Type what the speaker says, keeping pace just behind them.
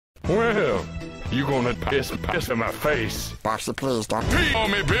Well, you gonna piss in my face. Boxy, please don't. Pee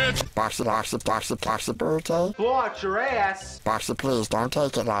on me, bitch! Boxy, birthday. Watch your ass. Boxy, please don't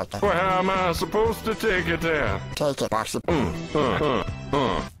take it like that. Well, how am I supposed to take it there? Take it, Boxy.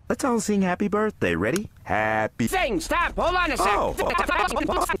 Let's all sing happy birthday. Ready? Happy. Sing, stop, hold on a sec. Oh,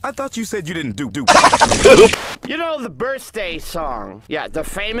 I thought you said you didn't do. You know the birthday song? Yeah, the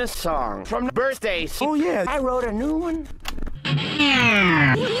famous song from the birthday song. Oh, yeah. I wrote a new one.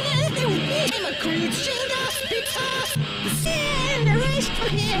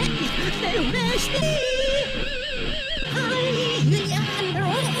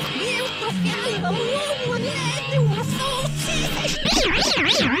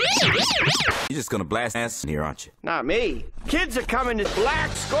 You're just gonna blast ass in here, aren't you? Not me. Kids are coming to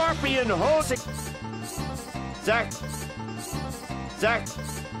Black Scorpion hosting. Zach.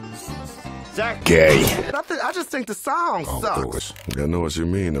 Gay. I just think the song sucks. I know what you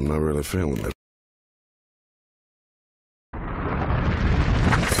mean. I'm not really feeling it.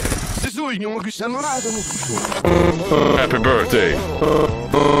 Happy birthday.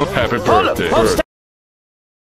 Happy birthday.